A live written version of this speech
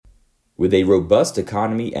With a robust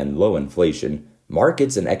economy and low inflation,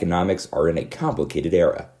 markets and economics are in a complicated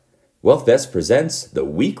era. WealthVest presents The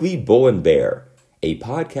Weekly Bull and Bear, a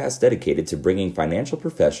podcast dedicated to bringing financial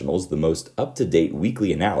professionals the most up-to-date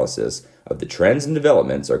weekly analysis of the trends and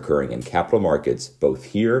developments occurring in capital markets both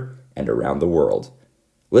here and around the world.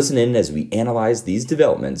 Listen in as we analyze these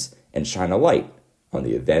developments and shine a light on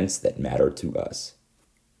the events that matter to us.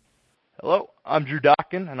 Hello, I'm Drew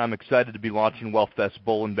Dockin, and I'm excited to be launching WealthVest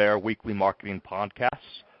Bull and Bear weekly marketing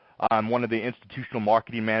podcasts. I'm one of the institutional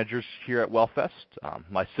marketing managers here at WealthVest.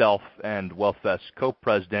 Myself and WealthVest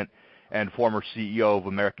co-president and former CEO of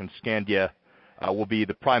American Scandia will be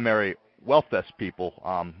the primary WealthVest people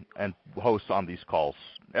and hosts on these calls.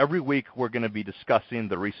 Every week we're going to be discussing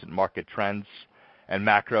the recent market trends and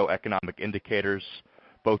macroeconomic indicators,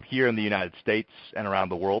 both here in the United States and around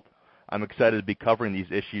the world. I'm excited to be covering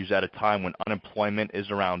these issues at a time when unemployment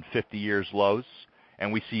is around 50 years lows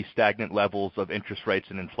and we see stagnant levels of interest rates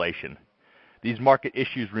and inflation. These market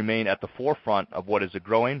issues remain at the forefront of what is a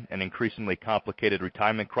growing and increasingly complicated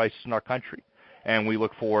retirement crisis in our country, and we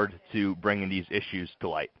look forward to bringing these issues to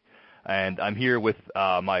light. And I'm here with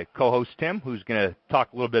my co-host Tim, who's going to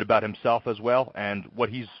talk a little bit about himself as well and what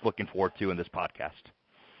he's looking forward to in this podcast.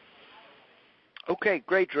 Okay,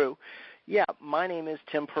 great, Drew. Yeah, my name is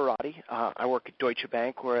Tim Perotti. I work at Deutsche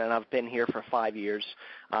Bank, and I've been here for 5 years.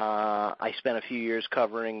 I spent a few years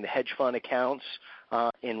covering the hedge fund accounts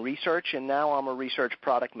in research, and now I'm a research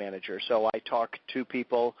product manager. So I talk to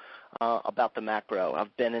people about the macro.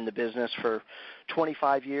 I've been in the business for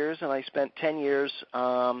 25 years, and I spent 10 years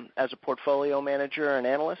as a portfolio manager and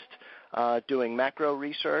analyst doing macro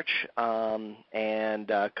research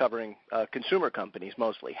and covering consumer companies,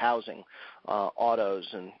 mostly housing, autos,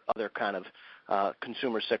 and other kind of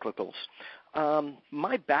consumer cyclicals.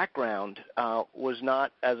 My background was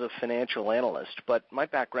not as a financial analyst, but my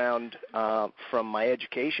background from my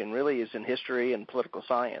education really is in history and political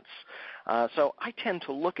science. So I tend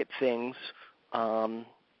to look at things from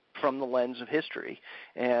the lens of history.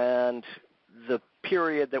 And the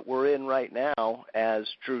period that we're in right now, as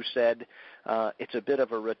Drew said, it's a bit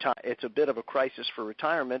of a crisis for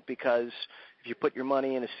retirement, because if you put your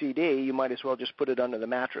money in a CD, you might as well just put it under the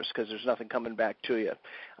mattress because there's nothing coming back to you.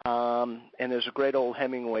 And there's a great old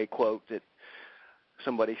Hemingway quote that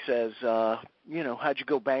somebody says, how'd you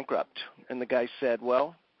go bankrupt? And the guy said,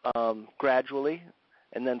 well, gradually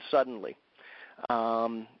and then suddenly.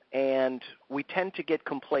 And we tend to get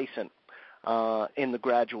complacent in the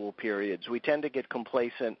gradual periods. We tend to get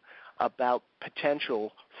complacent about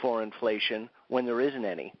potential for inflation when there isn't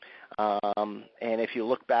any. And if you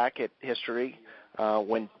look back at history,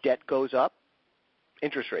 when debt goes up,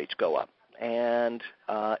 interest rates go up. And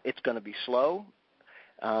it's going to be slow,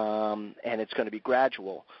 and it's going to be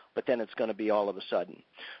gradual, but then it's going to be all of a sudden.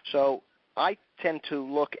 So I tend to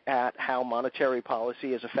look at how monetary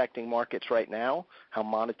policy is affecting markets right now, how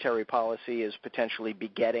monetary policy is potentially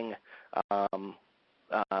begetting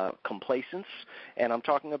complacence, and I'm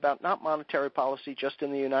talking about not monetary policy just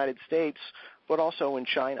in the United States, but also in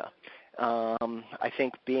China. I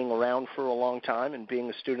think being around for a long time and being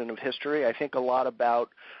a student of history, I think a lot about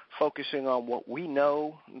focusing on what we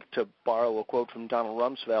know, to borrow a quote from Donald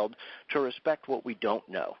Rumsfeld, to respect what we don't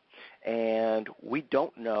know. And we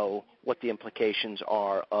don't know what the implications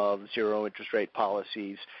are of zero interest rate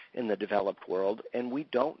policies in the developed world, and we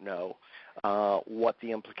don't know what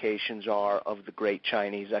the implications are of the great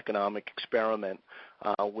Chinese economic experiment,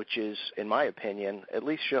 which is, in my opinion, at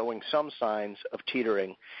least showing some signs of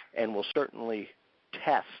teetering, and will certainly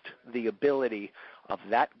test the ability of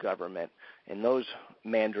that government and those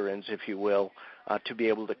mandarins, if you will, to be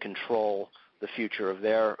able to control the future of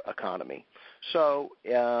their economy. So,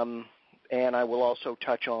 and I will also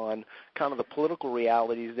touch on kind of the political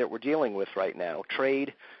realities that we're dealing with right now.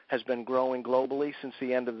 Trade has been growing globally since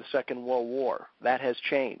the end of the Second World War. That has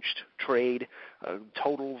changed. Trade,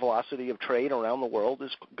 total velocity of trade around the world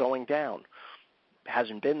is going down.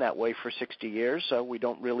 Hasn't been that way for 60 years, so we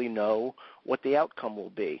don't really know what the outcome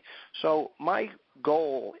will be. So my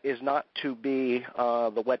goal is not to be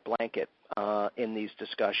the wet blanket in these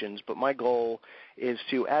discussions, but my goal is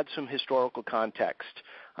to add some historical context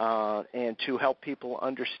and to help people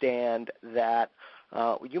understand that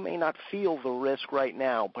you may not feel the risk right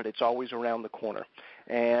now, but it's always around the corner,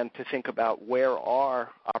 and to think about where are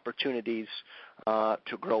opportunities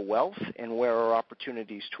to grow wealth and where are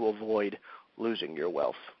opportunities to avoid losing your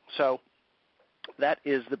wealth. So that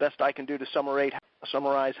is the best I can do to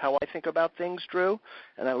summarize how I think about things, Drew,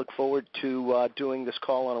 and I look forward to doing this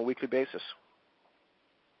call on a weekly basis.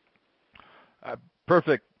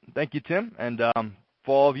 Perfect. Thank you, Tim. And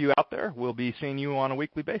for all of you out there, we'll be seeing you on a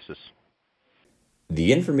weekly basis.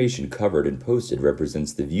 The information covered and posted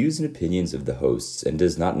represents the views and opinions of the hosts and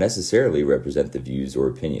does not necessarily represent the views or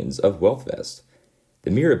opinions of WealthVest.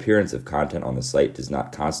 The mere appearance of content on the site does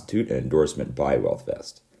not constitute an endorsement by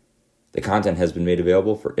WealthVest. The content has been made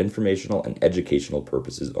available for informational and educational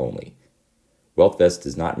purposes only. WealthVest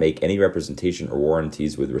does not make any representation or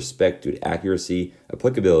warranties with respect to the accuracy,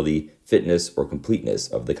 applicability, fitness, or completeness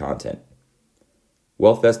of the content.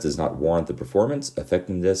 WealthVest does not warrant the performance,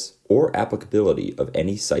 effectiveness, or applicability of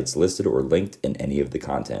any sites listed or linked in any of the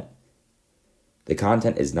content. The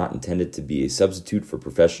content is not intended to be a substitute for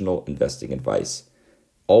professional investing advice.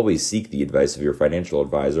 Always seek the advice of your financial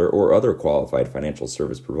advisor or other qualified financial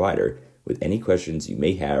service provider with any questions you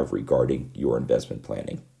may have regarding your investment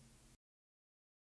planning.